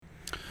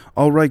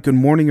All right, good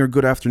morning or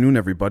good afternoon,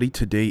 everybody.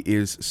 Today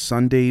is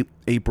Sunday,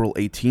 April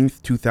 18th,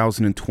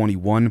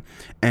 2021,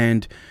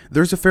 and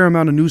there's a fair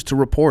amount of news to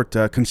report,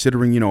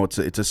 considering, it's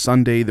a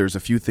Sunday. There's a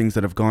few things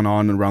that have gone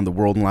on around the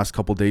world in the last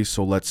couple of days,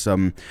 so let's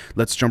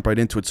jump right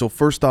into it. So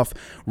first off,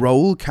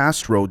 Raul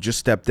Castro just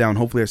stepped down,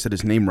 hopefully I said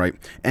his name right,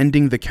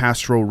 ending the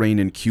Castro reign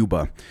in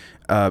Cuba,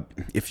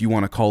 if you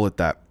want to call it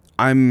that.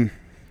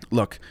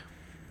 Look,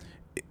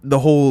 the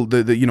whole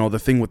the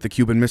thing with the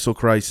Cuban Missile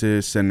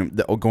Crisis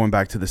and going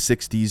back to the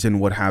 60s and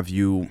what have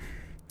you,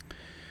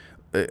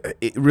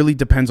 it really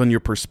depends on your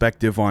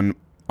perspective on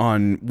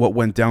what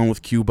went down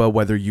with Cuba,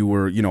 whether you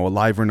were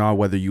alive or not,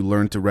 whether you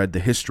learned to read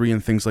the history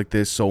and things like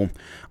this. So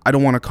I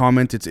don't want to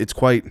comment. It's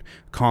quite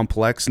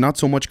complex, not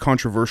so much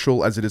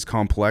controversial as it is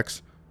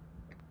complex,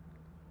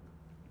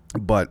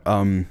 but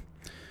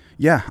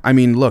yeah, I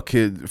mean, look,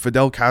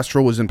 Fidel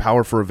Castro was in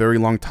power for a very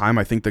long time.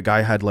 I think the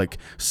guy had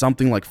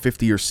something like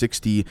 50 or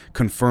 60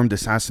 confirmed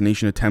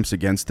assassination attempts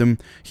against him.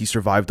 He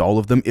survived all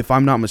of them. If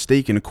I'm not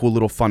mistaken, a cool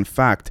little fun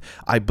fact,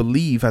 I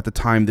believe at the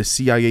time the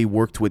CIA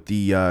worked with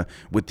the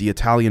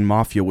Italian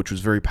mafia, which was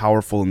very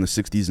powerful in the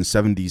 60s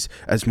and 70s,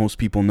 as most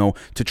people know,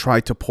 to try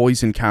to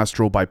poison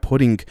Castro by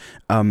putting,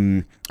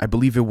 I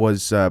believe it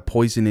was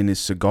poison in his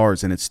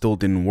cigars, and it still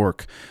didn't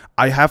work.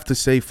 I have to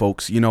say,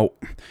 folks,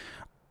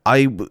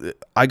 I want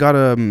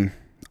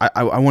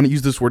to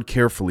use this word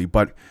carefully,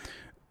 but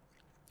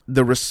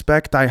the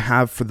respect I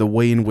have for the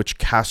way in which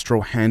Castro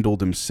handled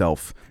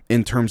himself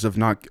in terms of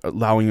not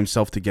allowing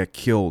himself to get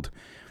killed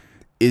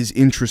is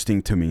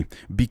interesting to me,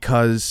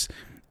 because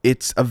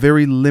it's a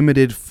very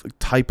limited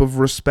type of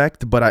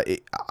respect. But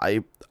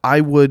I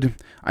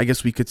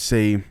guess we could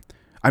say,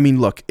 I mean,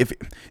 look, do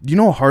you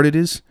know how hard it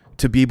is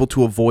to be able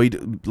to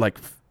avoid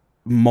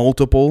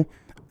multiple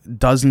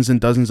dozens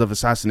and dozens of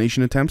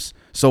assassination attempts?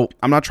 So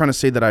I'm not trying to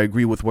say that I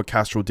agree with what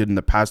Castro did in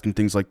the past and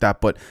things like that,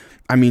 but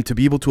I mean, to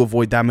be able to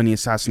avoid that many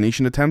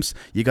assassination attempts,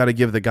 you got to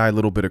give the guy a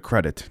little bit of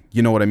credit.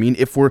 You know what I mean?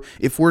 If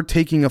we're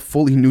taking a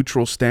fully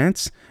neutral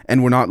stance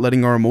and we're not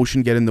letting our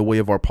emotion get in the way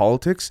of our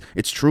politics,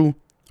 it's true.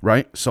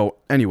 Right? So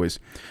anyways,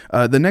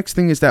 the next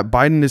thing is that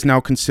Biden is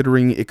now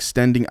considering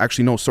extending,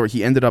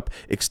 he ended up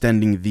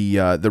extending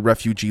the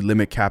refugee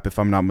limit cap, if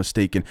I'm not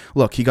mistaken.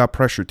 Look, he got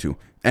pressure to.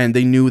 And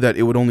they knew that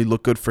it would only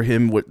look good for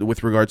him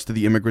with regards to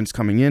the immigrants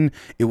coming in.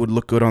 It would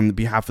look good on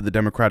behalf of the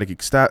Democratic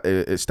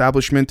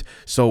establishment.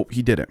 So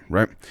he did it,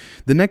 right?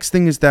 The next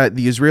thing is that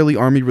the Israeli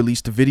army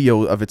released a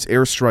video of its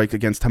airstrike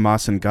against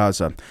Hamas in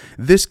Gaza.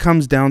 This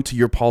comes down to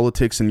your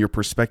politics and your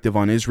perspective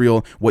on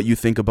Israel, what you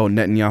think about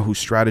Netanyahu's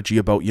strategy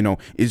about,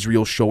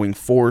 Israel showing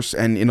force.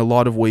 And in a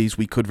lot of ways,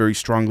 we could very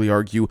strongly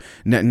argue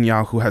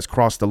Netanyahu has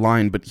crossed the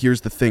line. But here's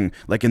the thing,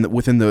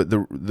 within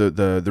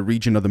the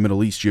region of the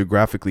Middle East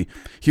geographically,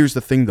 here's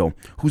the thing though,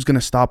 who's going to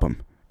stop him?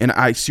 And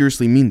I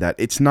seriously mean that.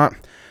 It's not,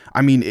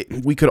 I mean,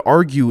 we could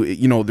argue,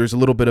 there's a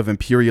little bit of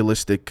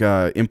imperialistic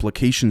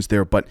implications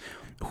there, but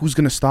who's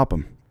going to stop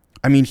him?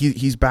 I mean,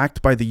 he's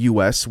backed by the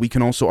US. We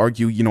can also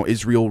argue,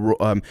 Israel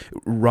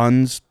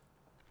runs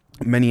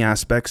many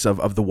aspects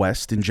of the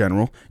West in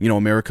general,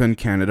 America and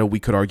Canada,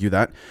 we could argue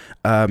that,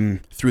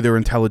 through their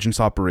intelligence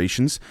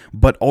operations.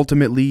 But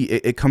ultimately,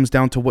 it comes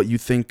down to what you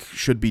think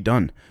should be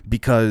done,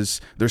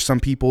 because there's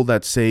some people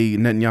that say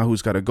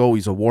Netanyahu's got to go,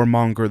 he's a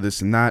warmonger, this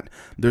and that.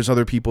 There's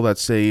other people that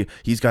say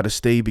he's got to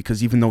stay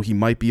because even though he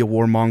might be a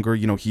warmonger,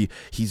 he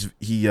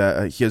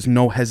has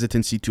no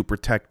hesitancy to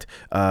protect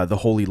the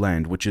Holy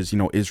Land, which is,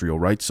 Israel,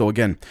 right? So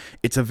again,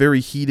 it's a very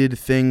heated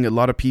thing. A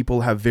lot of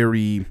people have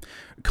very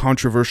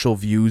controversial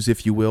views,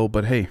 if you will,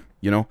 but hey,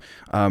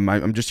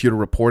 I'm just here to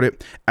report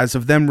it. As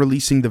of them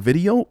releasing the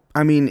video,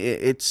 I mean,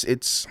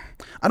 it's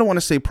I don't want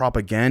to say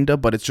propaganda,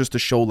 but it's just to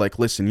show,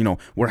 listen,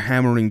 we're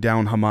hammering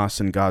down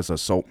Hamas in Gaza.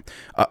 So,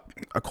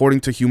 according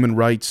to human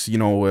rights,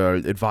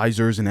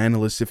 advisors and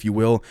analysts, if you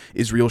will,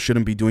 Israel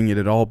shouldn't be doing it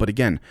at all. But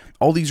again,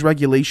 all these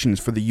regulations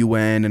for the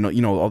UN and,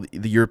 all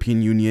the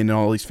European Union and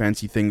all these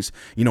fancy things,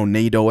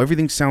 NATO,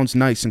 everything sounds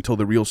nice until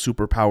the real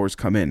superpowers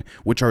come in,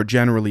 which are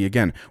generally,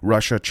 again,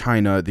 Russia,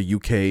 China, the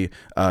UK,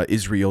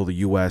 Israel, the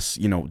US,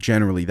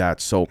 generally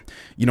that. So,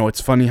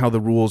 it's funny how the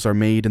rules are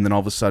made and then all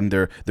of a sudden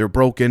they're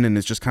broken, and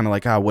it's just kind of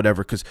like,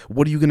 whatever, because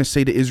what are you going to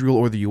say to Israel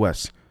or the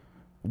US?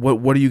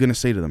 What are you going to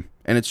say to them?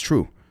 And it's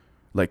true.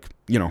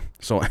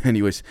 So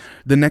anyways,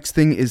 the next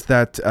thing is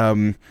that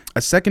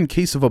a second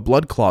case of a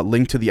blood clot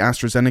linked to the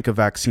AstraZeneca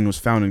vaccine was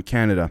found in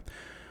Canada.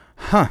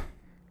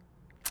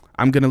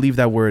 I'm going to leave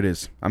that where it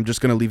is. I'm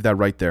just going to leave that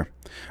right there.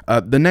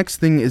 The next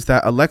thing is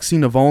that Alexei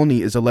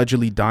Navalny is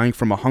allegedly dying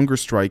from a hunger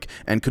strike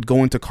and could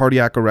go into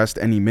cardiac arrest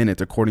any minute,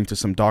 according to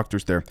some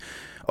doctors there.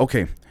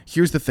 Okay,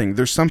 here's the thing.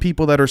 There's some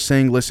people that are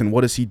saying, listen,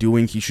 what is he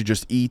doing? He should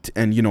just eat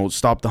and,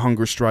 stop the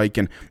hunger strike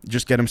and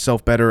just get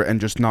himself better and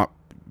just not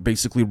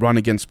basically run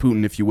against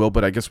Putin, if you will.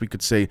 But I guess we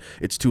could say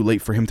it's too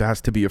late for him to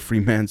has to be a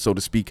free man, so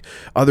to speak.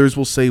 Others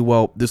will say,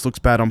 well, this looks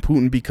bad on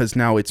Putin because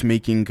now it's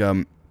making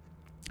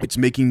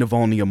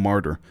Navalny a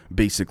martyr,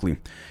 basically.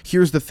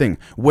 Here's the thing.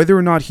 Whether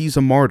or not he's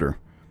a martyr,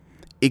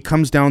 it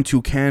comes down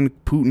to, can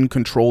Putin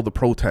control the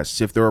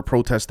protests? If there are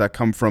protests that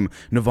come from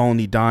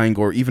Navalny dying,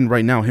 or even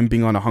right now him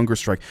being on a hunger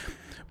strike,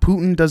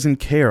 Putin doesn't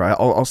care.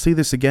 I'll say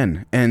this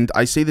again, and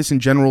I say this in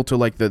general to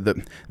like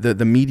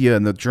the media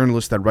and the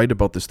journalists that write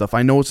about this stuff.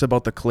 I know it's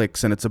about the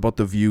clicks and it's about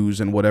the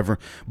views and whatever,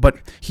 but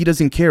he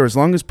doesn't care as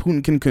long as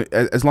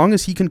as long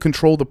as he can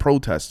control the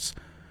protests.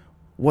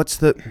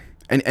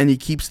 And he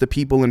keeps the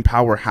people in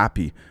power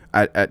happy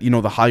at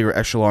the higher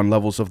echelon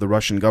levels of the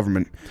Russian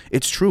government.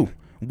 It's true.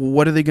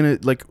 What are they gonna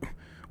like?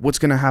 What's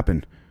gonna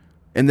happen?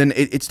 And then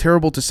it's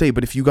terrible to say,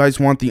 but if you guys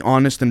want the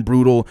honest and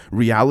brutal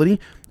reality,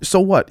 so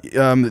what?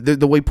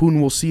 The way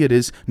Putin will see it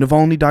is,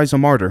 Navalny dies a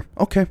martyr.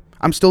 Okay,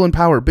 I'm still in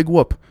power. Big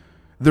whoop.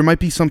 There might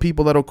be some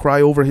people that'll cry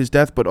over his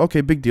death, but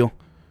okay, big deal.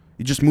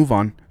 You just move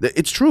on.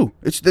 It's true.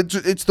 It's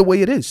the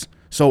way it is.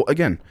 So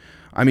again,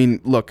 I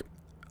mean, look,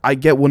 I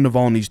get what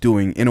Navalny's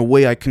doing. In a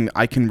way, I can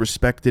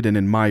respect it and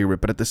admire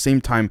it. But at the same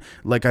time,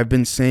 like I've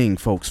been saying,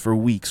 folks, for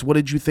weeks, what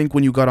did you think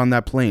when you got on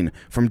that plane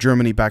from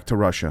Germany back to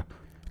Russia?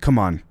 Come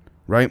on,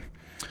 right?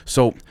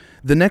 So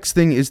the next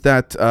thing is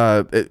that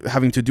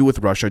having to do with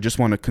Russia, I just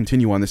want to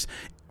continue on this.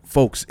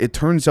 Folks, it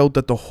turns out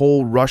that the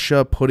whole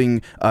Russia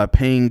putting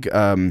bounties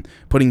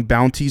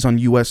on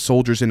U.S.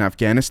 soldiers in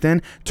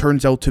Afghanistan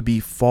turns out to be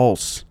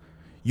false.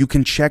 You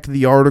can check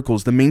the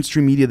articles. The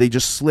mainstream media, they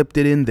just slipped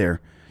it in there.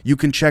 You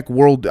can check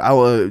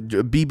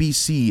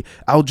BBC,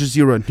 Al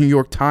Jazeera, New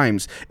York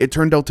Times. It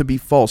turned out to be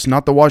false.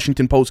 Not the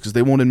Washington Post, because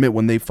they won't admit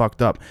when they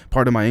fucked up.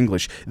 Pardon my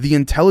English. The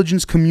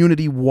intelligence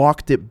community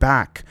walked it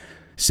back,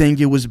 saying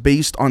it was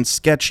based on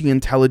sketchy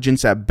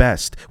intelligence at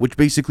best, which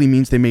basically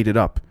means they made it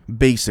up.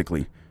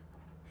 Basically.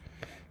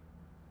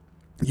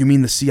 You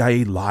mean the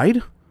CIA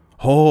lied?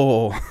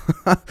 Oh,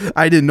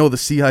 I didn't know the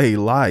CIA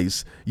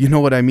lies. You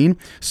know what I mean?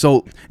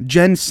 So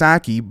Jen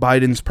Psaki,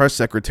 Biden's press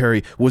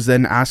secretary, was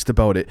then asked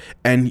about it,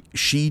 and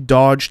she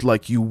dodged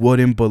like you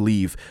wouldn't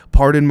believe.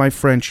 Pardon my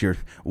French here.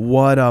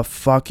 What a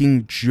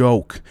fucking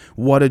joke.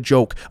 What a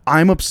joke.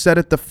 I'm upset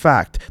at the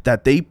fact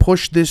that they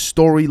pushed this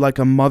story like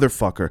a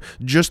motherfucker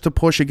just to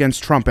push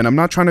against Trump. And I'm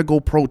not trying to go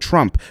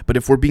pro-Trump, but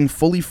if we're being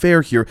fully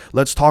fair here,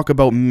 let's talk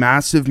about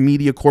massive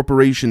media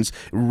corporations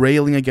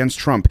railing against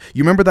Trump.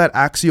 You remember that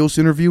Axios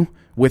interview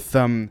with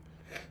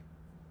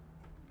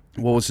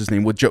what was his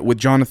name, with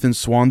Jonathan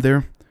Swan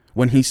there,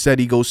 when he said,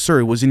 he goes, "Sir,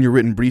 it was in your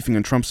written briefing,"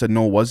 and Trump said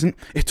no, it wasn't.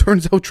 It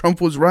turns out Trump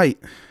was right.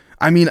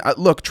 I mean,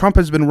 look, Trump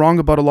has been wrong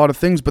about a lot of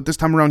things, but this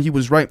time around he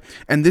was right.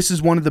 And this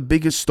is one of the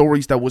biggest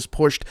stories that was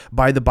pushed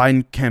by the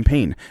Biden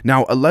campaign.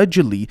 Now,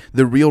 allegedly,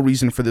 the real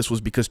reason for this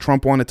was because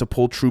Trump wanted to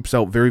pull troops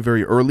out very,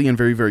 very early and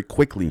very, very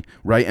quickly,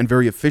 right? And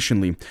very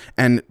efficiently.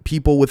 And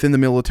people within the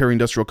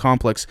military-industrial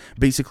complex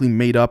basically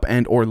made up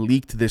and or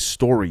leaked this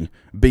story,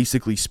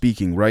 basically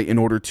speaking, right? In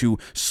order to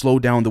slow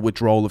down the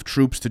withdrawal of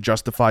troops, to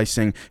justify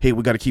saying, hey,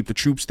 we got to keep the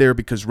troops there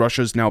because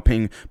Russia's now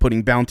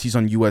putting bounties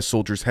on U.S.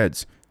 soldiers'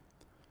 heads.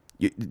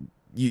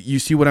 You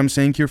see what I'm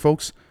saying here,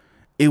 folks?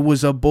 It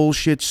was a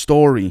bullshit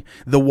story.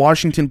 The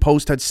Washington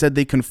Post had said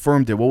they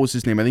confirmed it. What was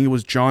his name? I think it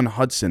was John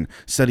Hudson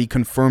said he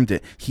confirmed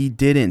it. He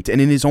didn't. And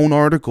in his own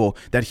article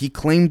that he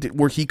claimed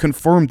where he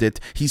confirmed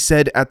it, he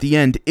said at the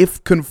end,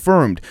 if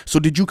confirmed. So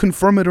did you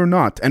confirm it or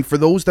not? And for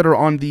those that are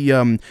on the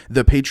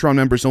Patreon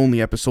members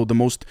only episode, the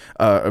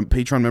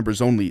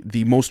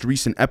most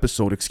recent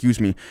episode,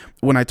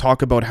 when I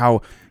talk about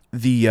how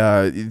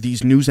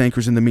these news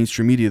anchors in the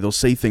mainstream media, they'll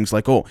say things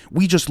like, oh,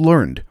 we just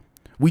learned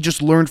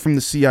from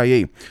the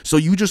CIA. So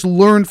you just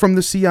learned from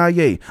the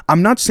CIA.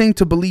 I'm not saying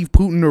to believe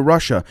Putin or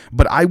Russia,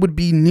 but I would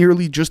be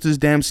nearly just as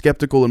damn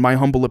skeptical, in my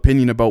humble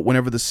opinion, about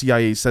whenever the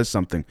CIA says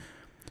something.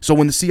 So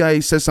when the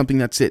CIA says something,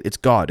 that's it. It's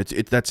God.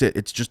 That's it.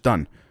 It's just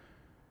done.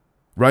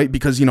 Right?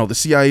 Because, the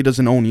CIA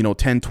doesn't own,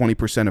 10,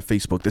 20% of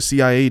Facebook. The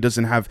CIA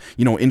doesn't have,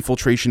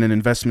 infiltration and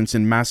investments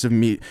in massive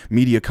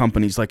media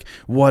companies. Like,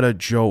 what a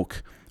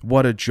joke.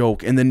 What a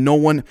joke. And then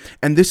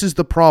and this is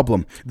the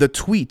problem. The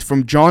tweet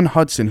from John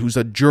Hudson, who's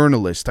a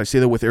journalist, I say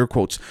that with air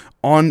quotes,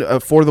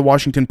 for the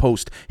Washington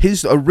Post,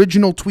 his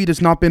original tweet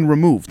has not been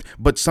removed,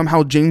 but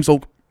somehow James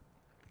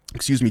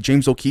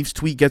O'Keefe's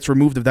tweet gets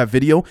removed of that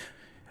video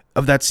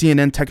of that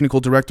CNN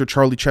technical director,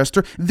 Charlie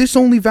Chester. This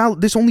only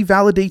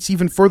validates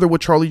even further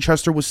what Charlie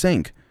Chester was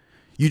saying.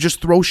 You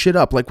just throw shit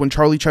up. Like when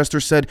Charlie Chester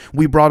said,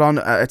 we brought on,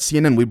 at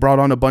CNN, we brought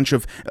on a bunch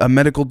of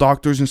medical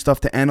doctors and stuff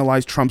to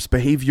analyze Trump's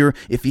behavior,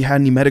 if he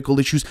had any medical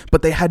issues,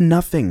 but they had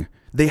nothing.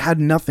 They had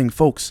nothing,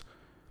 folks.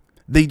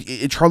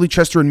 Charlie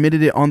Chester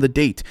admitted it on the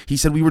date. He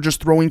said we were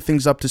just throwing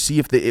things up to see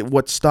if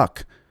what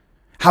stuck.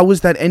 How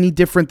is that any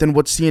different than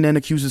what CNN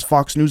accuses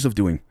Fox News of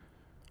doing?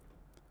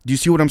 Do you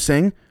see what I'm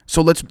saying?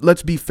 So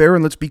let's be fair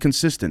and let's be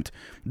consistent.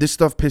 This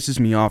stuff pisses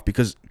me off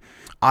because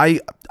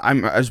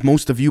I'm, as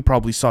most of you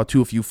probably saw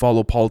too, if you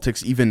follow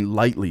politics even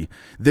lightly,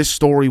 this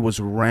story was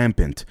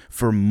rampant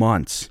for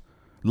months,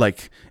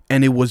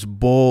 and it was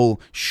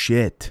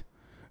bullshit.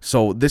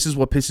 So this is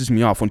what pisses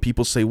me off when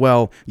people say,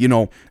 well,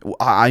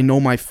 I know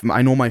my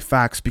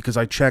facts because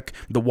I check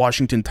the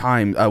Washington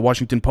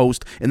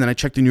Post, and then I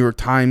check the New York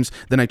Times,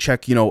 then I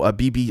check,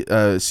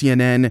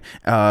 CNN,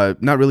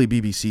 not really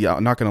BBC.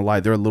 I'm not going to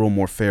lie. They're a little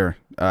more fair.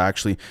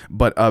 actually.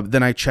 But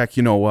then I check,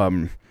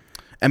 MSNBC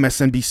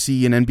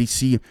and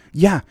NBC.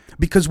 Yeah,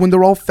 because when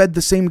they're all fed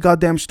the same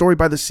goddamn story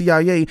by the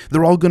CIA,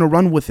 they're all going to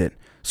run with it.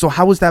 So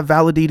how is that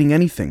validating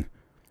anything?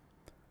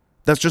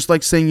 That's just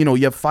like saying,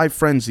 you have 5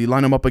 friends, you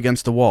line them up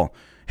against the wall.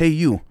 Hey,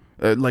 you.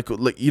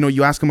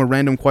 You ask them a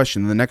random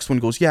question, and the next one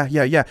goes,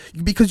 yeah,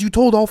 because you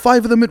told all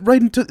 5 of them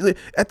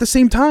at the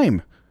same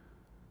time.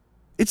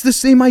 It's the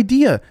same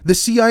idea. The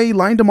CIA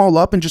lined them all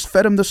up and just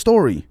fed them the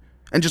story,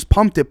 and just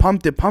pumped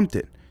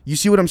it. You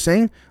see what I'm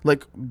saying?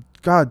 Like,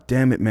 God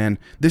damn it, man.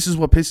 This is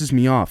what pisses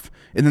me off.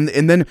 And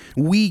then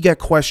we get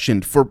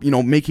questioned for,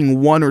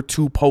 making 1 or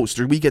 2 posts,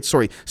 or we get,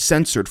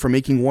 censored for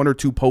making 1 or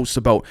 2 posts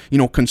about,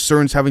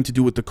 concerns having to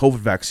do with the COVID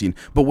vaccine.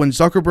 But when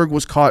Zuckerberg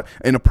was caught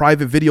in a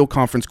private video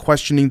conference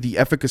questioning the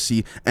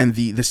efficacy and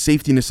the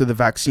safetiness of the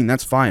vaccine,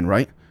 that's fine,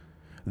 right?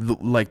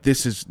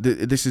 This is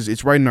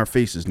it's right in our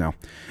faces now.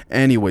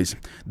 Anyways,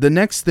 the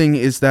next thing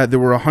is that there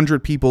were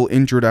 100 people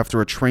injured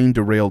after a train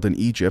derailed in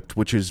Egypt,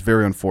 which is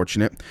very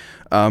unfortunate.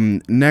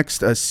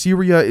 Next,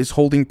 Syria is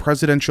holding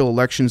presidential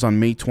elections on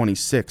May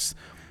 26th.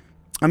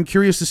 I'm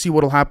curious to see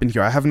what will happen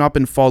here. I have not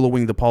been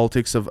following the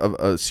politics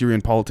of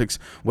Syrian politics.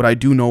 What I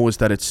do know is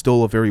that it's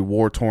still a very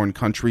war-torn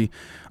country.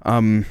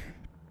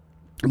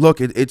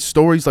 Look, it's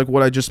stories like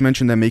what I just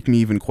mentioned that make me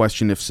even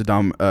question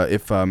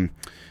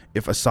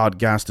if Assad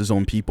gassed his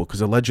own people,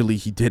 because allegedly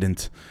he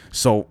didn't.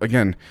 So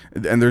again,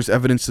 and there's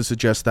evidence to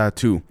suggest that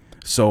too.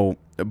 So,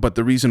 but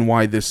the reason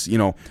why this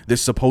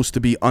supposed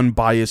to be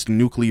unbiased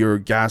nuclear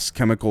gas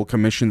chemical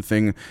commission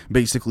thing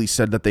basically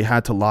said that they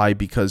had to lie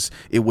because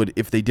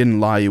if they didn't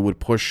lie, it would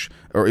push,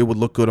 or it would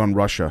look good on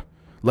Russia.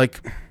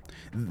 Like,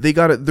 they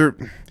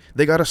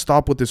gotta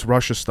stop with this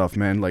Russia stuff,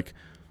 man. Like,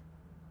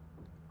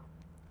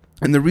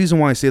 and the reason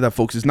why I say that,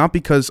 folks, is not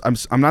because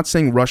I'm not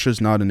saying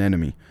Russia's not an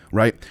enemy,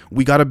 right?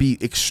 We got to be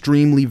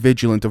extremely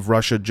vigilant of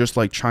Russia, just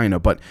like China,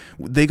 but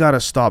they got to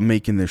stop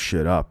making this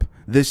shit up.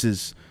 This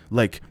is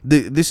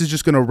this is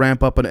just going to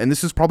ramp up, and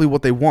this is probably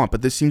what they want,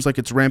 but this seems like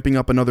it's ramping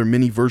up another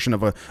mini version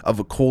of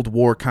a Cold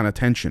War kind of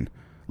tension.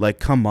 Like,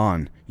 come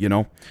on,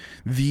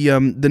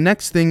 The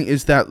next thing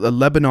is that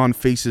Lebanon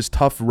faces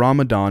tough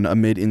Ramadan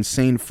amid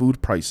insane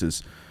food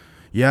prices.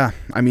 Yeah,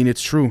 I mean,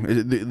 it's true.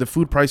 The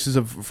food prices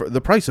the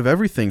price of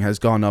everything has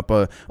gone up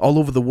all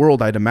over the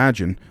world, I'd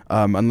imagine,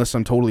 unless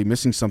I'm totally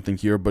missing something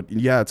here. But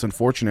yeah, it's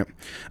unfortunate.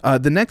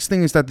 The next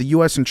thing is that the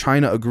U.S. and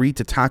China agreed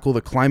to tackle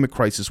the climate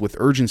crisis with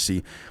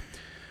urgency.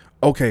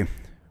 Okay,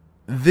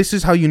 this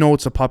is how you know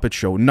it's a puppet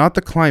show, not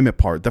the climate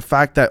part. The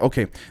fact that,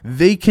 okay,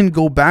 they can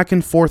go back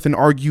and forth and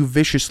argue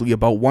viciously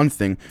about one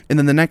thing, and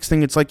then the next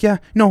thing it's like, yeah,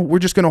 no, we're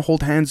just going to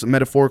hold hands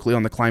metaphorically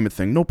on the climate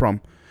thing. No problem.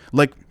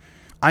 Like,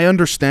 I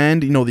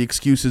understand, the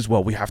excuses.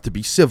 Well, we have to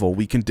be civil.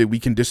 We can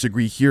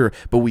disagree here,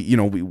 but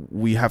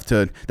we have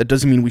to. That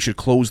doesn't mean we should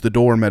close the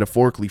door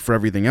metaphorically for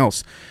everything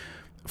else,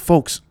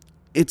 folks.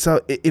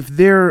 If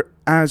they're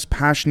as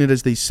passionate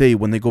as they say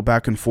when they go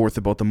back and forth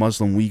about the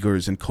Muslim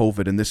Uyghurs and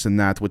COVID and this and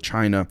that with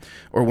China,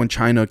 or when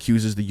China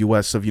accuses the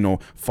U.S. of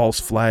false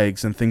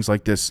flags and things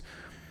like this.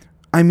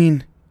 I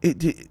mean,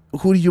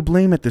 who do you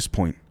blame at this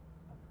point?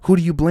 Who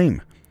do you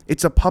blame?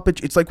 It's a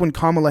puppet. It's like when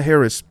Kamala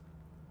Harris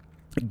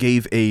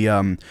gave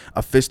a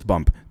fist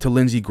bump to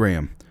Lindsey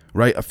Graham,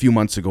 right, a few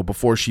months ago,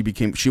 before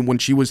when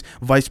she was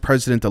vice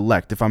president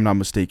elect, if I'm not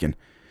mistaken,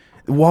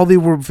 while they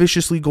were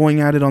viciously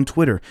going at it on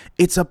Twitter.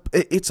 It's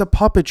a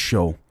puppet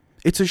show.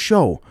 It's a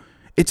show.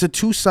 It's a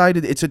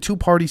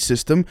two-party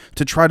system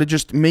to try to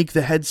just make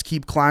the heads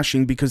keep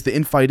clashing because the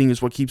infighting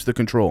is what keeps the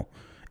control.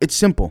 It's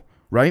simple.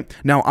 Right?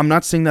 Now, I'm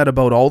not saying that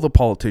about all the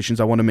politicians.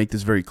 I want to make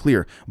this very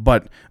clear.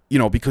 But,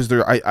 because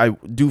I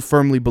do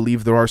firmly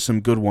believe there are some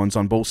good ones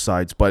on both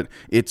sides. But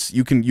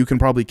you can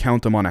probably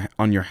count them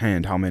on your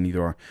hand how many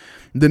there are.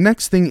 The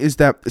next thing is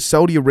that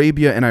Saudi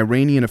Arabia and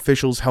Iranian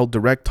officials held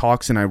direct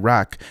talks in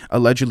Iraq,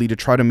 allegedly to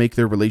try to make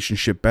their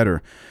relationship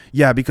better.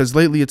 Yeah, because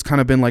lately it's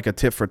kind of been like a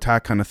tit for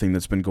tat kind of thing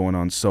that's been going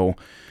on. So,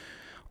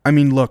 I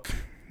mean, look,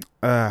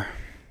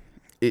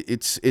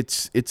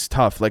 it's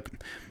tough. Like,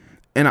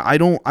 and I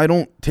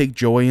don't take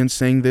joy in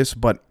saying this,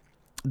 but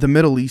the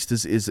Middle East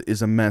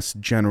is a mess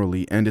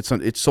generally, and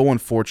it's so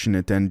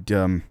unfortunate.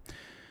 And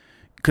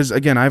because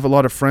again, I have a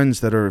lot of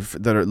friends that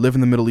live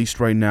in the Middle East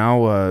right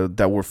now,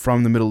 that were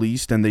from the Middle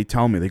East, and they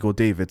tell me, they go,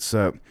 Dave, it's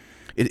a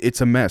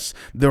mess.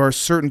 There are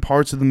certain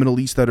parts of the Middle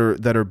East that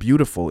are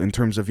beautiful in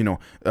terms of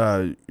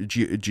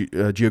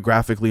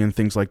geographically and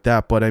things like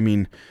that. But I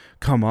mean,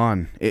 come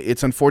on,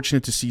 it's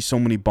unfortunate to see so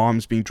many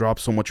bombs being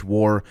dropped, so much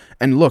war.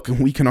 And look,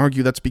 we can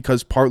argue that's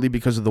partly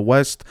because of the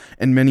West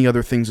and many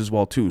other things as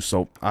well too.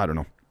 So I don't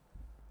know.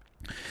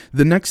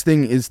 The next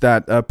thing is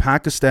that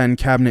Pakistan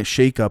cabinet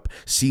shakeup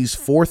sees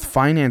 4th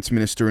finance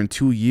minister in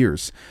 2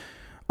 years.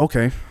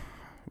 Okay.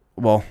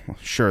 Well,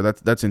 sure,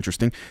 that's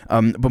interesting.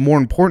 But more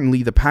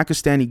importantly, the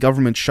Pakistani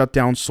government shut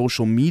down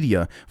social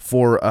media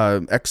for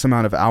X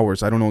amount of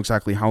hours, I don't know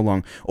exactly how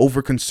long,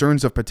 over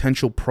concerns of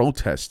potential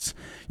protests.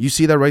 You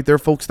see that right there,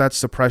 folks? That's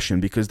suppression,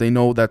 because they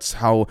know that's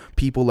how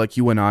people like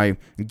you and I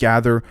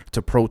gather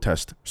to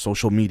protest.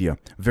 Social media.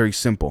 Very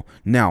simple.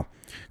 Now,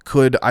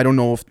 Could, I don't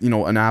know if,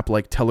 an app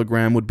like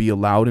Telegram would be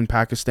allowed in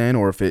Pakistan,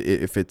 or if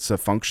it's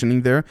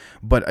functioning there.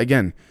 But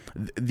again,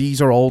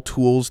 these are all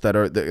tools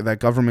that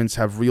governments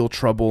have real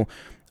trouble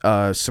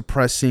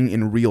suppressing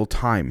in real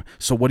time.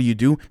 So what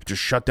do?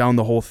 Just shut down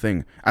the whole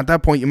thing. At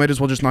that point, you might as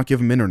well just not give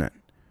them internet.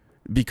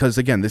 Because,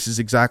 again, this is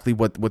exactly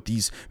what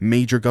these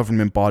major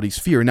government bodies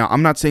fear. Now,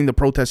 I'm not saying the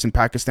protests in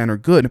Pakistan are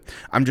good.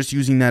 I'm just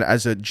using that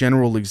as a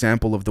general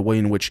example of the way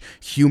in which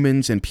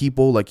humans and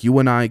people like you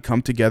and I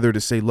come together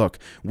to say, look,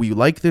 we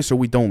like this or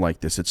we don't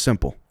like this. It's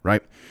simple,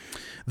 right?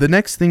 The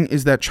next thing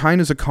is that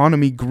China's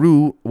economy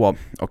grew, well,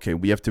 okay,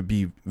 we have to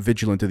be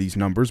vigilant to these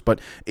numbers, but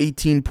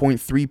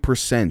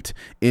 18.3%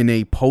 in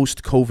a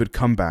post-COVID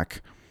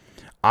comeback.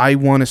 I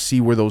want to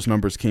see where those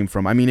numbers came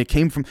from. I mean, it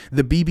came from,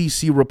 the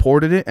BBC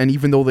reported it, and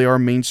even though they are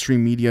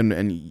mainstream media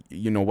and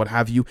what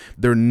have you,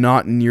 they're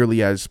not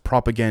nearly as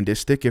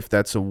propagandistic, if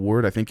that's a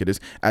word, I think it is,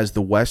 as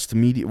the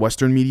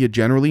Western media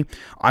generally.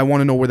 I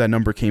want to know where that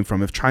number came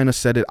from. If China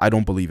said it, I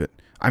don't believe it.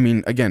 I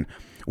mean, again,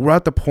 we're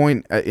at the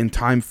point in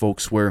time,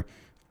 folks, where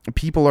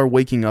people are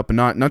waking up,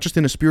 not just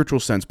in a spiritual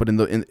sense, but in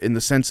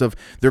the sense of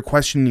they're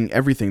questioning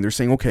everything. They're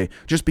saying, okay,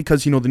 just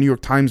because the New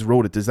York Times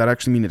wrote it, does that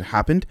actually mean it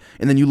happened?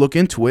 And then you look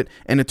into it,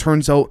 and it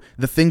turns out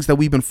the things that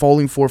we've been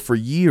falling for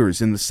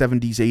years in the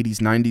 70s, 80s,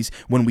 90s,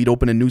 when we'd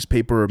open a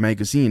newspaper or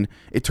magazine,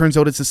 it turns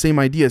out it's the same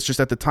idea. It's just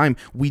at the time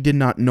we did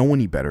not know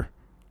any better,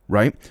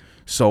 right?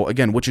 So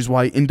again, which is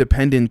why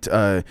independent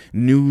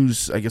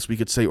news, I guess we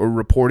could say, or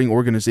reporting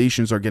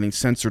organizations are getting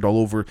censored all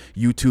over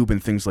YouTube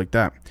and things like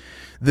that.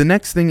 The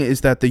next thing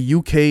is that the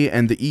UK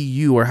and the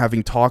EU are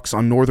having talks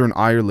on Northern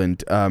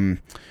Ireland, and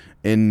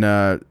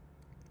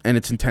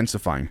it's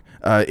intensifying.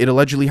 It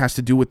allegedly has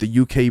to do with the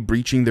UK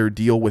breaching their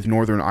deal with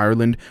Northern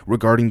Ireland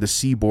regarding the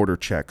sea border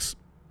checks.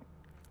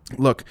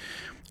 Look,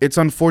 it's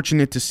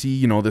unfortunate to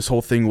see, this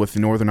whole thing with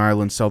Northern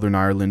Ireland, Southern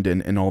Ireland,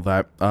 and all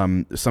that.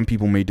 Some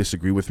people may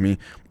disagree with me.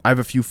 I have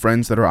a few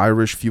friends that are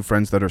Irish, few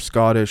friends that are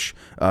Scottish,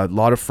 a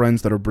lot of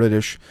friends that are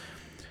British.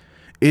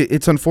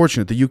 It's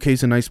unfortunate. The UK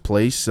is a nice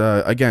place.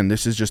 Again,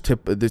 this is just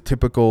the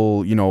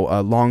typical,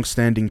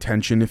 long-standing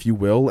tension, if you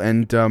will.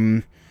 And,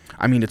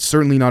 I mean, it's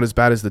certainly not as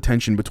bad as the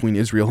tension between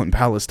Israel and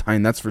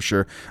Palestine, that's for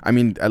sure. I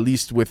mean, at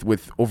least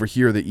with over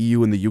here, the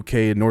EU and the UK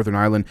and Northern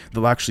Ireland,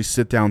 they'll actually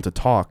sit down to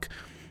talk.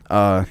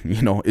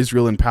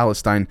 Israel and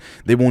Palestine,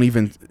 they won't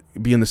even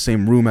be in the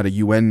same room at a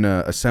UN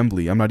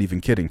assembly. I'm not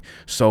even kidding.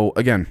 So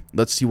again,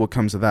 let's see what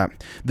comes of that.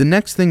 The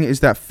next thing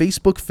is that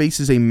Facebook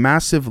faces a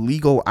massive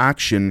legal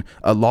action,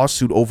 a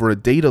lawsuit over a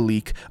data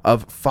leak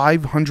of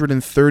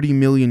 530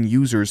 million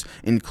users,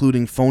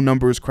 including phone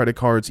numbers, credit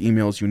cards,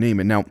 emails, you name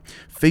it. Now,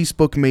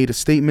 Facebook made a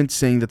statement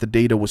saying that the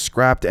data was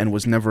scrapped and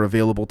was never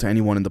available to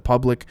anyone in the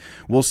public.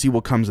 We'll see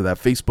what comes of that.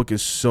 Facebook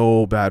is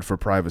so bad for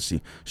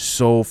privacy.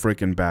 So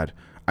freaking bad.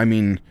 I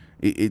mean,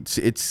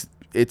 it's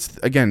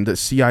again, the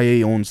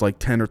CIA owns like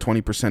 10 or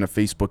 20% of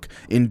Facebook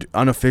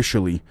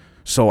unofficially.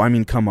 So, I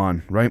mean, come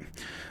on, right?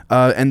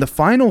 And the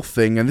final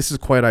thing, and this is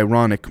quite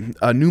ironic,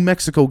 New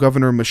Mexico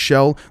Governor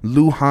Michelle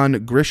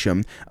Lujan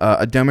Grisham,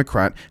 a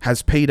Democrat,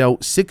 has paid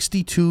out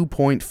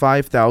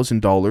 $62.5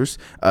 thousand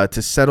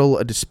to settle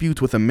a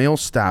dispute with a male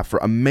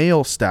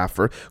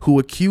staffer who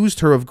accused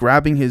her of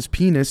grabbing his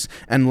penis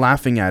and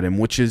laughing at him,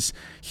 which is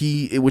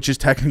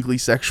technically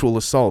sexual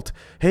assault.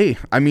 Hey,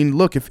 I mean,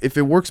 look, if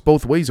it works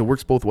both ways, it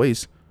works both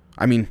ways.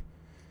 I mean,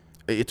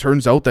 it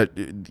turns out that,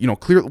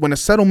 clear when a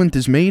settlement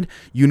is made,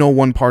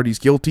 one party's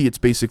guilty. It's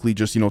basically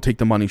just, take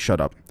the money,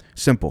 shut up.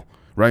 Simple,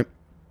 right?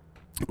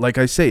 Like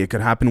I say, it could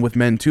happen with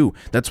men too.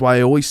 That's why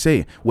I always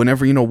say,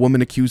 whenever,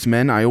 women accuse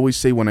men, I always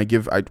say when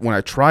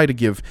I try to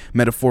give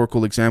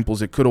metaphorical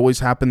examples, it could always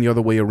happen the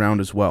other way around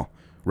as well,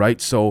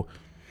 right? So,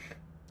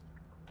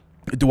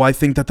 do I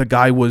think that the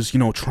guy was,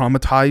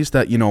 traumatized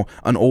that,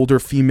 an older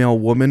female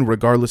woman,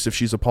 regardless if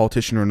she's a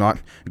politician or not,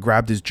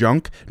 grabbed his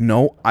junk?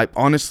 No, I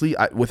honestly,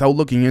 without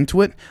looking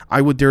into it,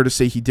 I would dare to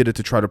say he did it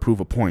to try to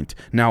prove a point.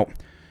 Now,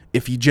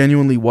 if he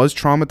genuinely was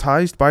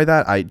traumatized by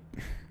that, I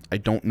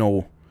don't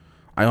know.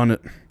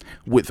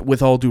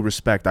 With all due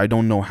respect, I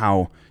don't know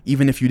how,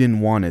 even if you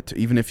didn't want it,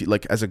 even if you,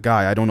 as a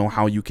guy, I don't know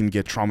how you can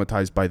get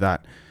traumatized by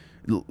that.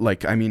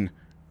 I mean,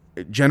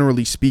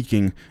 generally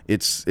speaking,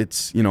 it's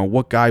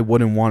what guy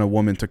wouldn't want a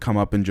woman to come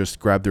up and just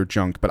grab their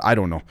junk? But I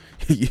don't know.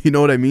 You know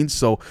what I mean?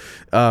 So,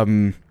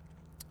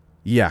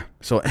 yeah.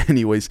 So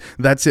anyways,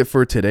 that's it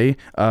for today.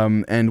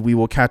 And we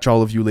will catch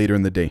all of you later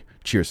in the day.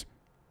 Cheers.